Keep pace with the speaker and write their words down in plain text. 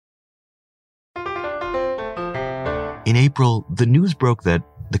In April, the news broke that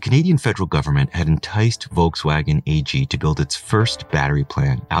the Canadian federal government had enticed Volkswagen AG to build its first battery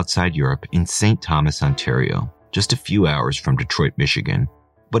plant outside Europe in St. Thomas, Ontario, just a few hours from Detroit, Michigan.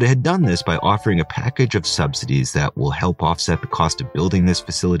 But it had done this by offering a package of subsidies that will help offset the cost of building this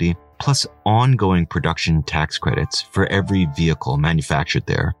facility, plus ongoing production tax credits for every vehicle manufactured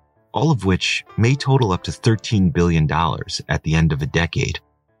there, all of which may total up to $13 billion at the end of a decade.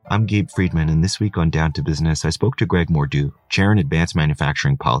 I'm Gabe Friedman, and this week on Down to Business, I spoke to Greg Mordu, Chair in Advanced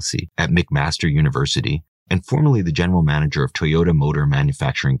Manufacturing Policy at McMaster University, and formerly the General Manager of Toyota Motor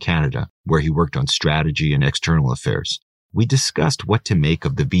Manufacturing Canada, where he worked on strategy and external affairs. We discussed what to make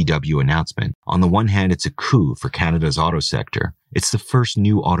of the VW announcement. On the one hand, it's a coup for Canada's auto sector. It's the first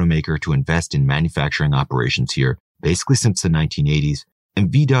new automaker to invest in manufacturing operations here, basically since the 1980s.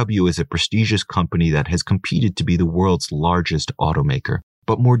 And VW is a prestigious company that has competed to be the world's largest automaker.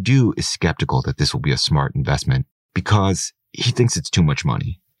 But Mordu is skeptical that this will be a smart investment because he thinks it's too much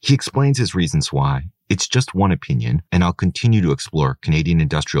money. He explains his reasons why. It's just one opinion, and I'll continue to explore Canadian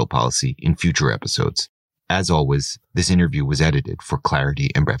industrial policy in future episodes. As always, this interview was edited for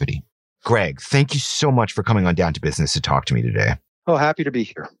clarity and brevity. Greg, thank you so much for coming on Down to Business to talk to me today. Oh, happy to be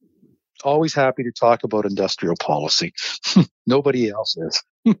here. Always happy to talk about industrial policy. Nobody else is.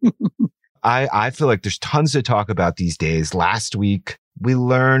 I feel like there's tons to talk about these days. Last week, we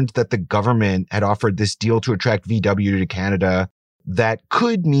learned that the government had offered this deal to attract VW to Canada that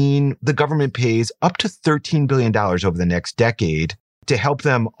could mean the government pays up to $13 billion over the next decade to help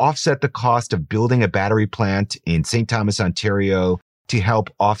them offset the cost of building a battery plant in St. Thomas, Ontario, to help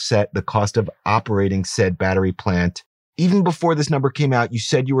offset the cost of operating said battery plant. Even before this number came out, you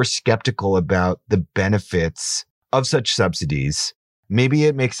said you were skeptical about the benefits of such subsidies. Maybe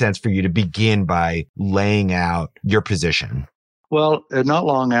it makes sense for you to begin by laying out your position. Well, not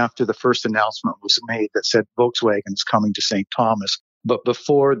long after the first announcement was made that said Volkswagen is coming to St. Thomas, but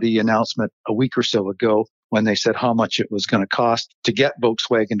before the announcement a week or so ago, when they said how much it was going to cost to get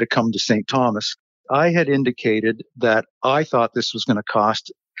Volkswagen to come to St. Thomas, I had indicated that I thought this was going to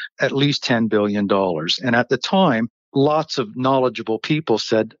cost at least $10 billion. And at the time, lots of knowledgeable people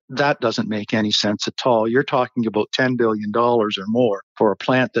said, that doesn't make any sense at all. You're talking about $10 billion or more for a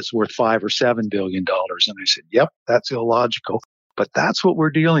plant that's worth $5 or $7 billion. And I said, yep, that's illogical. But that's what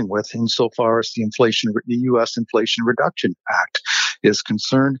we're dealing with insofar as the U.S. Inflation Reduction Act is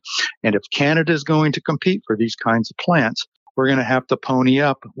concerned. And if Canada is going to compete for these kinds of plants, we're going to have to pony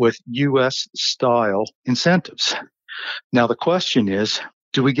up with U.S.-style incentives. Now, the question is,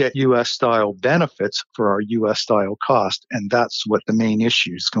 do we get U.S.-style benefits for our U.S.-style cost? And that's what the main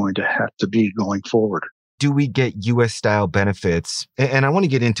issue is going to have to be going forward. Do we get U.S.-style benefits? And I want to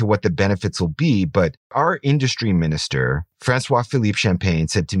get into what the benefits will be, but our industry minister, François-Philippe Champagne,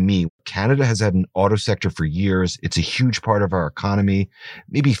 said to me, Canada has had an auto sector for years. It's a huge part of our economy,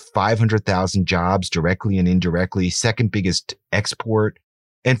 maybe 500,000 jobs directly and indirectly, second biggest export.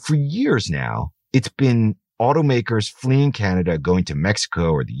 And for years now, it's been automakers fleeing Canada, going to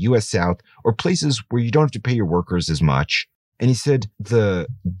Mexico or the U.S. South or places where you don't have to pay your workers as much. And he said the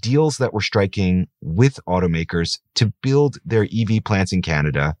deals that we're striking with automakers to build their EV plants in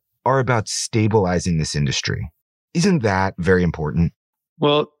Canada are about stabilizing this industry. Isn't that very important?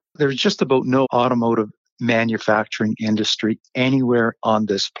 Well, there's just about no automotive manufacturing industry anywhere on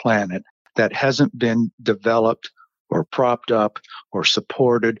this planet that hasn't been developed or propped up or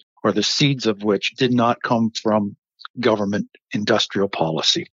supported, or the seeds of which did not come from government industrial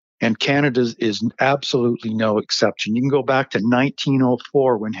policy. And Canada is absolutely no exception. You can go back to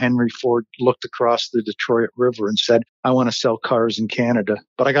 1904 when Henry Ford looked across the Detroit River and said, I want to sell cars in Canada,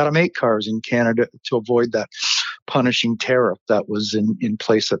 but I got to make cars in Canada to avoid that punishing tariff that was in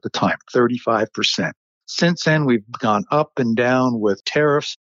place at the time, 35%. Since then, we've gone up and down with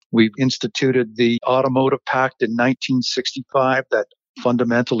tariffs. We've instituted the Automotive Pact in 1965 that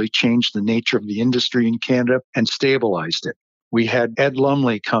fundamentally changed the nature of the industry in Canada and stabilized it. We had Ed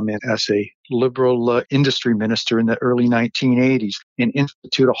Lumley come in as a Liberal industry minister in the early 1980s and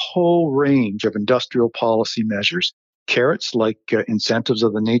institute a whole range of industrial policy measures. Carrots, like incentives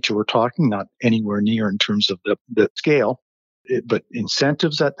of the nature we're talking, not anywhere near in terms of the scale, but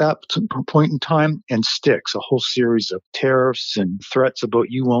incentives at that point in time, and sticks, a whole series of tariffs and threats about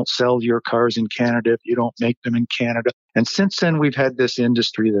you won't sell your cars in Canada if you don't make them in Canada. And since then, we've had this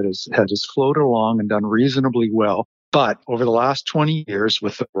industry that has floated along and done reasonably well. But over the last 20 years,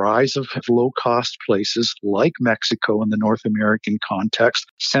 with the rise of low-cost places like Mexico in the North American context,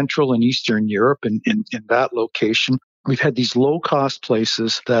 Central and Eastern Europe in that location, we've had these low-cost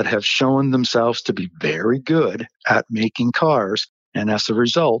places that have shown themselves to be very good at making cars. And as a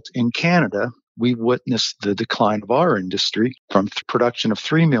result, in Canada, we witnessed the decline of our industry from production of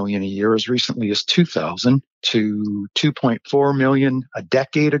 3 million a year as recently as 2000 to 2.4 million a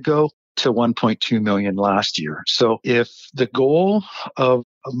decade ago to 1.2 million last year. So if the goal of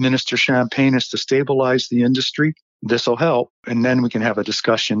Minister Champagne is to stabilize the industry, this will help. And then we can have a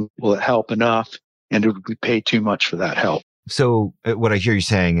discussion, will it help enough? And do we pay too much for that help? So what I hear you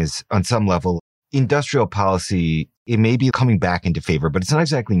saying is, on some level, industrial policy, it may be coming back into favor, but it's not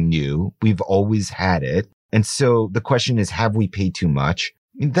exactly new. We've always had it. And so the question is, have we paid too much?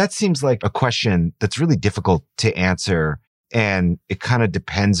 That seems like a question that's really difficult to answer. And it kind of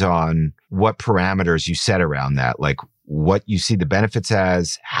depends on what parameters you set around that, like what you see the benefits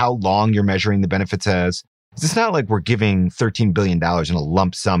as, how long you're measuring the benefits as. It's not like we're giving $13 billion in a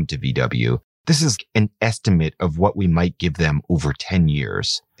lump sum to VW. This is an estimate of what we might give them over 10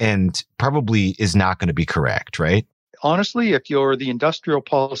 years and probably is not going to be correct, right? Honestly, if you're the industrial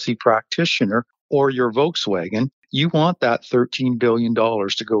policy practitioner or you're Volkswagen, you want that $13 billion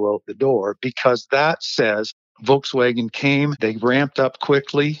to go out the door because that says Volkswagen came, they ramped up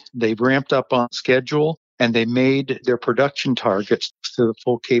quickly, they ramped up on schedule, and they made their production targets to the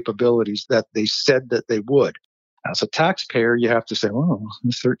full capabilities that they said that they would. As a taxpayer, you have to say, oh,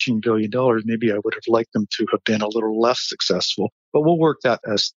 this $13 billion, maybe I would have liked them to have been a little less successful. But we'll work that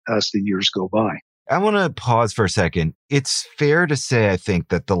as the years go by. I want to pause for a second. It's fair to say, I think,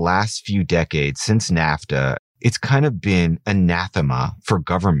 that the last few decades since NAFTA, it's kind of been anathema for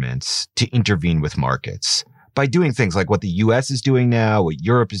governments to intervene with markets by doing things like what the US is doing now, what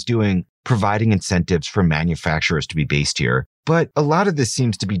Europe is doing, providing incentives for manufacturers to be based here. But a lot of this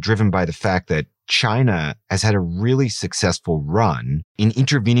seems to be driven by the fact that China has had a really successful run in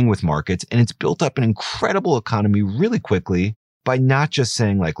intervening with markets, and it's built up an incredible economy really quickly by not just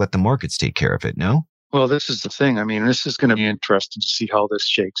saying, like, let the markets take care of it, no? Well, this is the thing. I mean, this is going to be interesting to see how this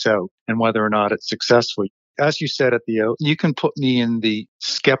shakes out and whether or not it's successful. As you said at the out, you can put me in the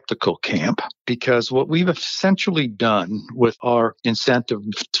skeptical camp because what we've essentially done with our incentive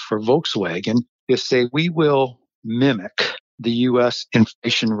for Volkswagen is say we will mimic the U.S.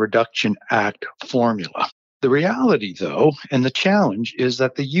 Inflation Reduction Act formula. The reality, though, and the challenge is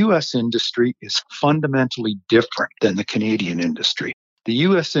that the U.S. industry is fundamentally different than the Canadian industry. The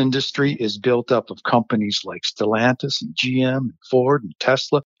U.S. industry is built up of companies like Stellantis and GM and Ford and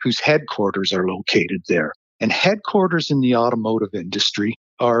Tesla, whose headquarters are located there. And headquarters in the automotive industry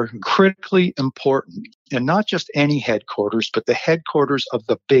are critically important, and not just any headquarters, but the headquarters of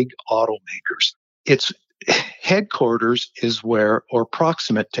the big automakers. It's headquarters is where, or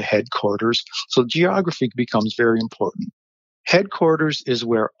proximate to headquarters, so geography becomes very important. Headquarters is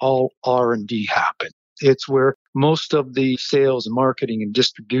where all R&D happens. It's where most of the sales, marketing, and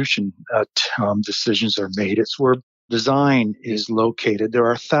distribution decisions are made. It's where design is located. There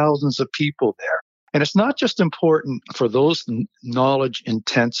are thousands of people there. And it's not just important for those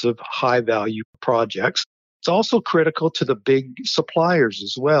knowledge-intensive, high-value projects. It's also critical to the big suppliers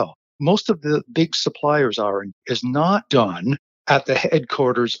as well. Most of the big suppliers is not done at the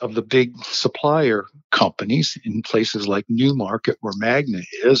headquarters of the big supplier companies in places like Newmarket, where Magna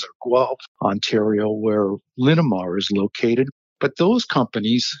is, or Guelph, Ontario, where Linamar is located. But those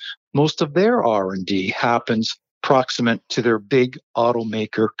companies, most of their R&D happens proximate to their big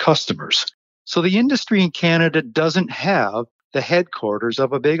automaker customers. So the industry in Canada doesn't have the headquarters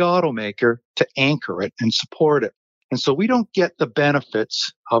of a big automaker to anchor it and support it. And so we don't get the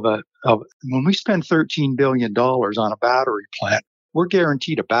benefits of when we spend $13 billion on a battery plant, we're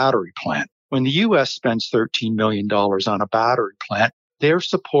guaranteed a battery plant. When the U.S. spends $13 million on a battery plant, they're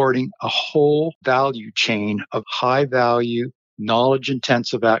supporting a whole value chain of high value,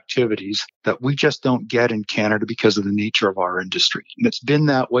 knowledge-intensive activities that we just don't get in Canada because of the nature of our industry. And it's been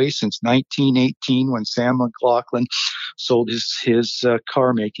that way since 1918 when Sam McLaughlin sold his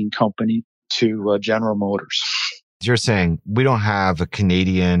car-making company to General Motors. You're saying we don't have a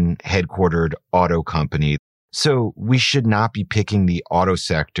Canadian headquartered auto company, so we should not be picking the auto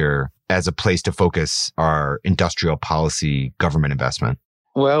sector as a place to focus our industrial policy government investment.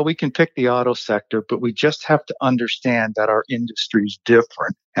 Well, we can pick the auto sector, but we just have to understand that our industry is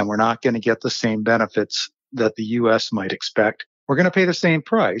different and we're not going to get the same benefits that the U.S. might expect. We're going to pay the same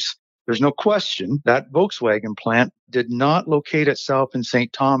price. There's no question that Volkswagen plant did not locate itself in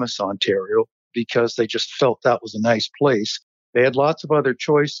St. Thomas, Ontario, because they just felt that was a nice place. They had lots of other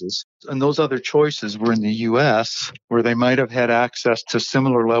choices, and those other choices were in the U.S., where they might have had access to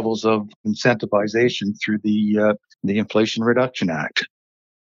similar levels of incentivization through the Inflation Reduction Act.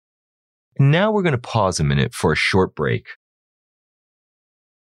 Now we're going to pause a minute for a short break.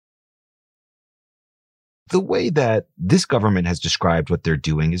 the way that this government has described what they're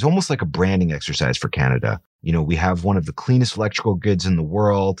doing is almost like a branding exercise for Canada. We have one of the cleanest electrical grids in the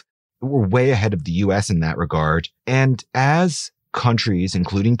world. We're way ahead of the US in that regard. And as countries,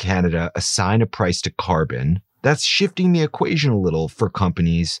 including Canada, assign a price to carbon, that's shifting the equation a little for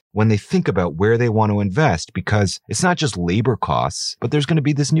companies when they think about where they want to invest, because it's not just labor costs, but there's going to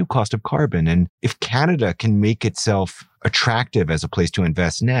be this new cost of carbon. And if Canada can make itself attractive as a place to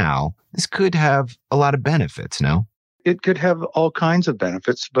invest now, this could have a lot of benefits, no? It could have all kinds of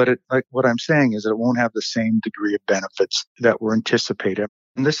benefits, but like what I'm saying is it won't have the same degree of benefits that were anticipated.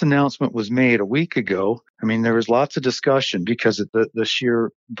 And this announcement was made a week ago. I mean, there was lots of discussion because of the sheer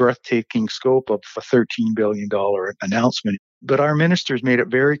breathtaking scope of a $13 billion announcement. But our ministers made it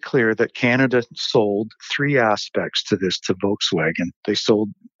very clear that Canada sold three aspects to this to Volkswagen. They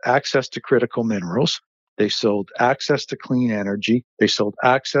sold access to critical minerals. They sold access to clean energy. They sold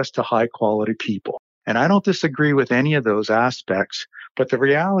access to high quality people. And I don't disagree with any of those aspects. But the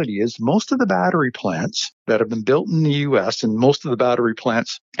reality is most of the battery plants that have been built in the U.S. and most of the battery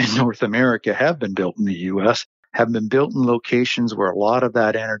plants in North America have been built in the U.S., have been built in locations where a lot of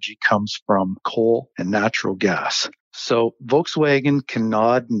that energy comes from coal and natural gas. So Volkswagen can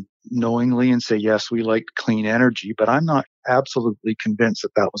nod knowingly and say, yes, we like clean energy, but I'm not absolutely convinced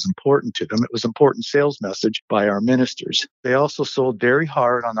that that was important to them. It was an important sales message by our ministers. They also sold very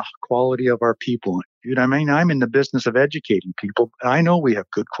hard on the quality of our people. Dude, I mean, I'm in the business of educating people. I know we have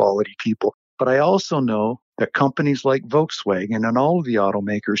good quality people, but I also know that companies like Volkswagen and all of the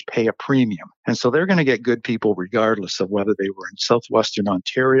automakers pay a premium. And so they're going to get good people regardless of whether they were in southwestern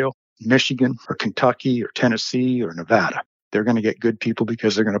Ontario, Michigan, or Kentucky, or Tennessee, or Nevada. They're going to get good people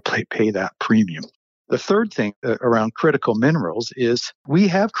because they're going to pay that premium. The third thing around critical minerals is we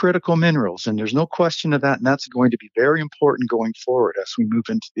have critical minerals, and there's no question of that. And that's going to be very important going forward as we move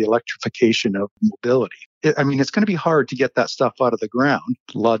into the electrification of mobility. It's going to be hard to get that stuff out of the ground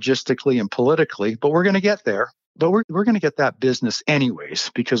logistically and politically, but we're going to get there. But we're going to get that business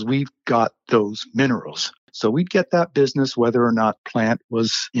anyways because we've got those minerals. So we'd get that business whether or not plant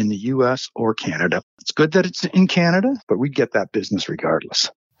was in the U.S. or Canada. It's good that it's in Canada, but we'd get that business regardless.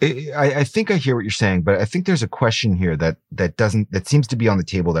 I think I hear what you're saying, but I think there's a question here that seems to be on the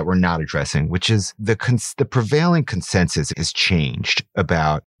table that we're not addressing, which is the prevailing consensus has changed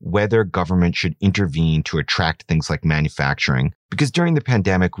about whether government should intervene to attract things like manufacturing. Because during the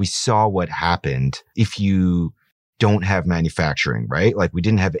pandemic, we saw what happened if you don't have manufacturing, right? Like we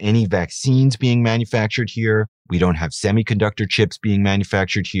didn't have any vaccines being manufactured here. We don't have semiconductor chips being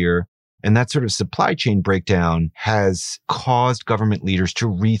manufactured here. And that sort of supply chain breakdown has caused government leaders to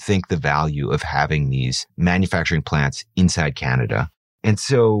rethink the value of having these manufacturing plants inside Canada. And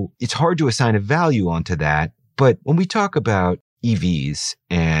so it's hard to assign a value onto that. But when we talk about EVs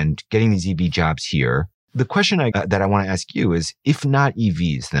and getting these EV jobs here, the question that I want to ask you is, if not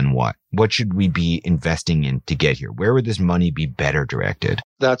EVs, then what? What should we be investing in to get here? Where would this money be better directed?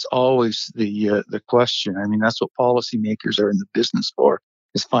 That's always the question. I mean, that's what policymakers are in the business for,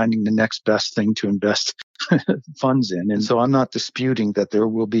 is finding the next best thing to invest funds in. And so I'm not disputing that there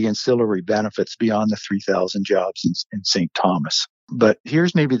will be ancillary benefits beyond the 3,000 jobs in St. Thomas. But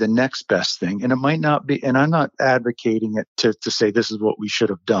here's maybe the next best thing. And it might not be, and I'm not advocating it to say this is what we should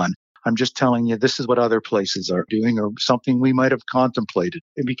have done. I'm just telling you this is what other places are doing or something we might have contemplated.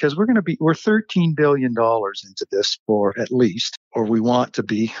 Because we're $13 billion into this for at least, or we want to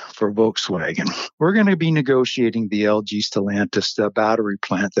be for Volkswagen. We're going to be negotiating the LG Stellantis battery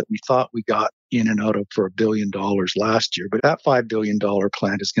plant that we thought we got in and out of for $1 billion last year. But that $5 billion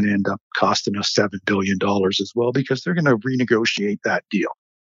plant is going to end up costing us $7 billion as well because they're going to renegotiate that deal.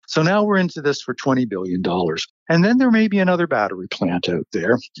 So now we're into this for $20 billion. And then there may be another battery plant out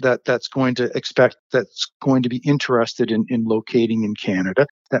there that's going to be interested in locating in Canada,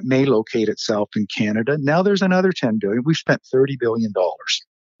 that may locate itself in Canada. Now there's another $10 billion. We've spent $30 billion.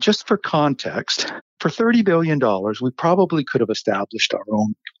 Just for context, for $30 billion, we probably could have established our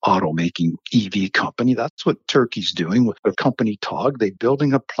own automaking EV company. That's what Turkey's doing with their company TOG. They're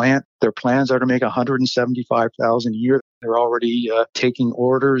building a plant. Their plans are to make 175,000 a year. They're already taking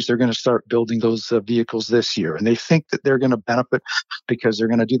orders. They're going to start building those vehicles this year. And they think that they're going to benefit because they're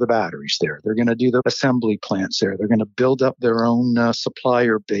going to do the batteries there. They're going to do the assembly plants there. They're going to build up their own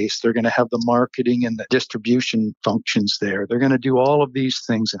supplier base. They're going to have the marketing and the distribution functions there. They're going to do all of these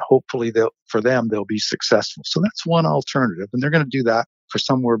things. And hopefully they'll be successful. So that's one alternative. And they're going to do that for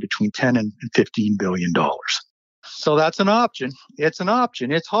somewhere between 10 and $15 billion. So that's an option. It's an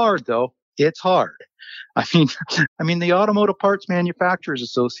option. It's hard, though. It's hard. I mean, the Automotive Parts Manufacturers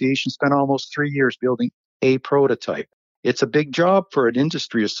Association spent almost 3 years building a prototype. It's a big job for an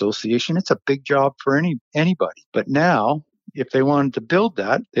industry association. It's a big job for anybody. But now, if they wanted to build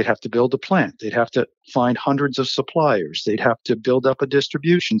that, they'd have to build a plant. They'd have to find hundreds of suppliers. They'd have to build up a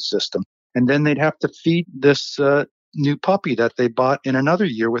distribution system. And then they'd have to feed this new puppy that they bought in another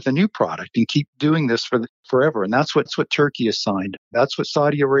year with a new product and keep doing this forever. And that's what Turkey has signed. That's what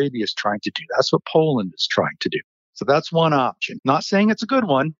Saudi Arabia is trying to do. That's what Poland is trying to do. So that's one option. Not saying it's a good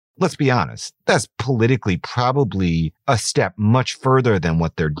one. Let's be honest. That's politically probably a step much further than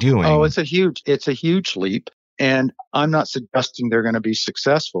what they're doing. Oh, it's a huge leap. And I'm not suggesting they're going to be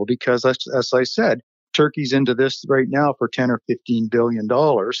successful because, as I said, Turkey's into this right now for $10 or $15 billion,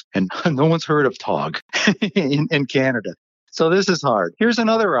 and no one's heard of TOG in Canada. So this is hard. Here's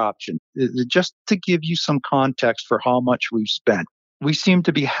another option, just to give you some context for how much we've spent. We seem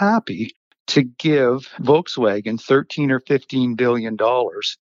to be happy to give Volkswagen $13 or $15 billion.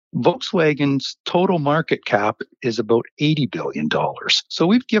 Volkswagen's total market cap is about $80 billion. So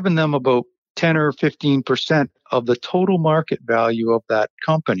we've given them about 10 or 15% of the total market value of that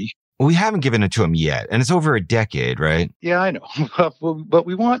company. We haven't given it to them yet, and it's over a decade, right? Yeah, I know, but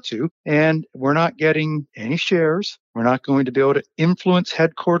we want to, and we're not getting any shares. We're not going to be able to influence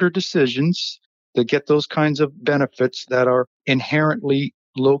headquarter decisions to get those kinds of benefits that are inherently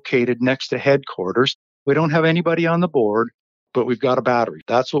located next to headquarters. We don't have anybody on the board, but we've got a battery.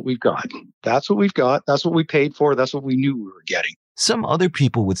 That's what we've got. That's what we've got. That's what we paid for. That's what we knew we were getting. Some other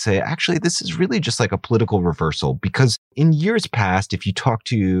people would say, actually, this is really just like a political reversal, because in years past, if you talk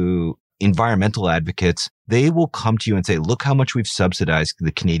to environmental advocates, they will come to you and say, look how much we've subsidized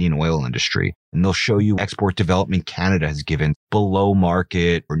the Canadian oil industry. And they'll show you Export Development Canada has given below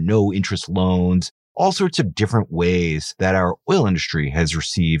market or no interest loans, all sorts of different ways that our oil industry has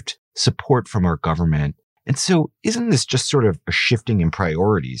received support from our government. And so isn't this just sort of a shifting in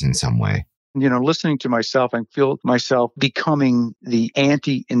priorities in some way? You know, listening to myself, I feel myself becoming the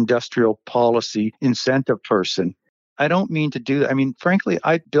anti-industrial policy incentive person. I don't mean to do that. I mean, frankly,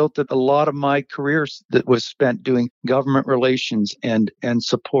 I built a lot of my career that was spent doing government relations and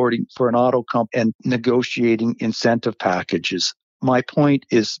supporting for an auto company and negotiating incentive packages. My point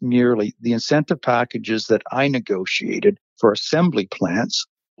is merely the incentive packages that I negotiated for assembly plants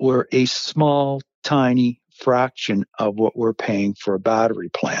were a small, tiny fraction of what we're paying for a battery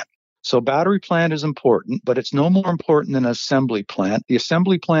plant. So battery plant is important, but it's no more important than an assembly plant. The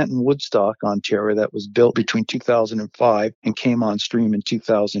assembly plant in Woodstock, Ontario, that was built between 2005 and came on stream in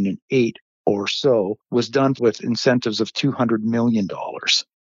 2008 or so, was done with incentives of $200 million.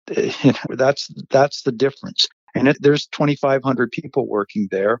 That's the difference. And there's 2,500 people working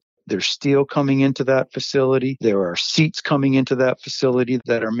there. There's steel coming into that facility. There are seats coming into that facility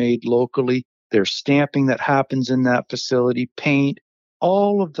that are made locally. There's stamping that happens in that facility, paint.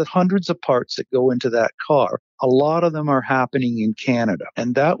 All of the hundreds of parts that go into that car, a lot of them are happening in Canada.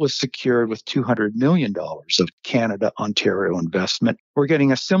 And that was secured with $200 million of Canada-Ontario investment. We're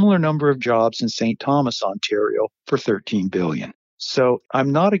getting a similar number of jobs in St. Thomas, Ontario for $13 billion. So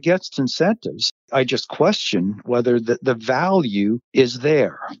I'm not against incentives. I just question whether the value is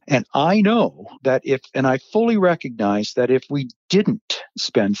there. And I know that and I fully recognize that if we didn't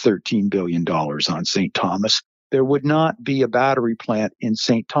spend $13 billion on St. Thomas, there would not be a battery plant in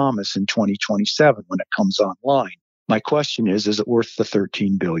St. Thomas in 2027 when it comes online. My question is it worth the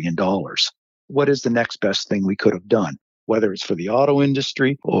 $13 billion? What is the next best thing we could have done? Whether it's for the auto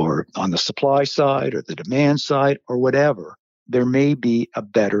industry or on the supply side or the demand side or whatever, there may be a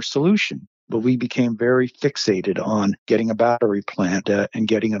better solution. But we became very fixated on getting a battery plant and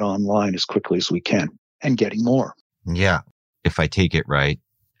getting it online as quickly as we can and getting more. Yeah. If I take it right,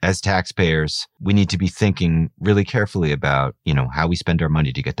 as taxpayers, we need to be thinking really carefully about, how we spend our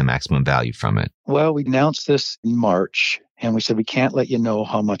money to get the maximum value from it. Well, we announced this in March and we said, we can't let you know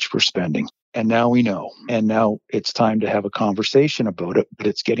how much we're spending. And now we know. And now it's time to have a conversation about it. But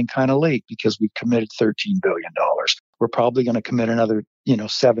it's getting kind of late because we've committed $13 billion. We're probably going to commit another,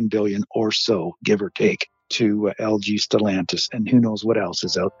 $7 billion or so, give or take, to LG Stellantis. And who knows what else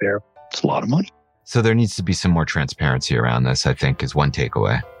is out there. It's a lot of money. So there needs to be some more transparency around this, I think, is one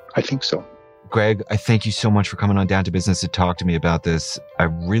takeaway. I think so. Greg, I thank you so much for coming on Down to Business to talk to me about this. I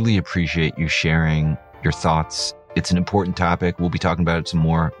really appreciate you sharing your thoughts. It's an important topic. We'll be talking about it some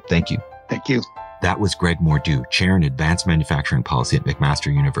more. Thank you. Thank you. That was Greg Mordu, Chair in Advanced Manufacturing Policy at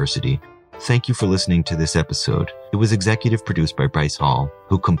McMaster University. Thank you for listening to this episode. It was executive produced by Bryce Hall,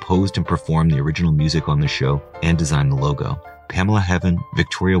 who composed and performed the original music on the show and designed the logo. Pamela Heaven,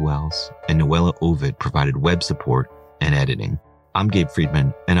 Victoria Wells, and Noella Ovid provided web support and editing. I'm Gabe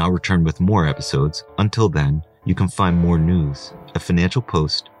Friedman, and I'll return with more episodes. Until then, you can find more news at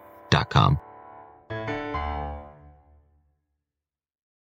financialpost.com.